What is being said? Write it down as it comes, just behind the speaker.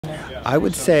I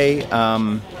would say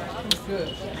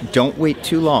don't wait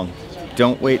too long.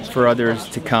 Don't wait for others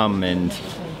to come and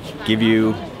give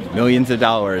you millions of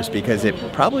dollars, because it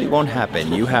probably won't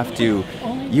happen. You have to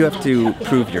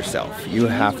prove yourself. You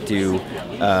have to,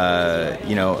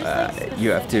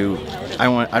 you have to.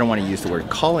 I don't want to use the word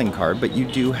calling card, but you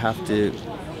do have to.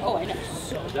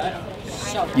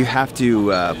 You have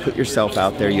to put yourself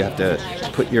out there. You have to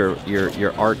put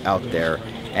your art out there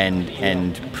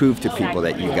and prove to people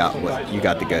that you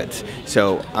got the goods.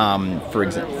 So,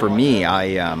 for me,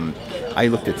 I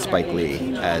looked at Spike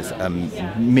Lee as a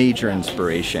major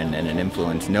inspiration and an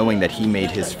influence, knowing that he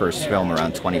made his first film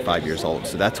around 25 years old.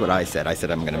 So that's what I said. I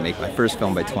said I'm going to make my first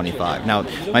film by 25. Now,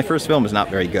 my first film was not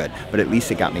very good, but at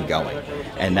least it got me going.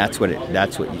 And that's what you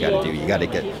got to do.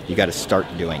 You got to start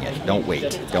doing it. Don't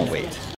wait. Don't wait.